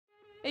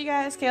Hey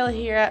guys, Kayla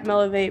here at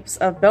Mellow Vapes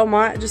of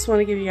Belmont. I just want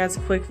to give you guys a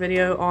quick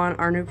video on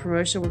our new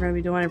promotion we're going to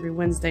be doing every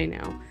Wednesday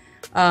now.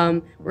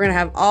 We're going to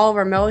have all of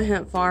our Mellow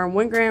Hemp Farm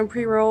 1 gram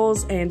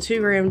pre-rolls and 2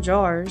 gram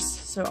jars.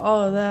 So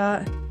all of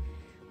that,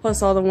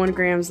 plus all the 1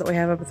 grams that we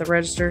have up at the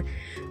register,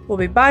 will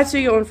be buy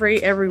 2 get 1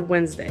 free every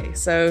Wednesday.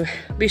 So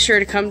be sure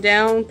to come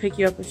down, pick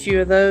you up a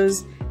few of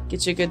those,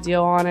 get you a good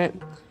deal on it.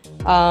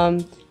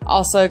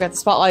 Also got the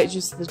Spotlight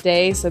Juice of the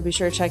Day, so be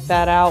sure to check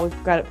that out.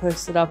 We've got it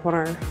posted up on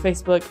our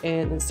Facebook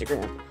and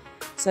Instagram.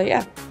 So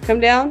yeah, come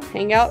down,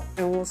 hang out,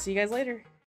 and we'll see you guys later.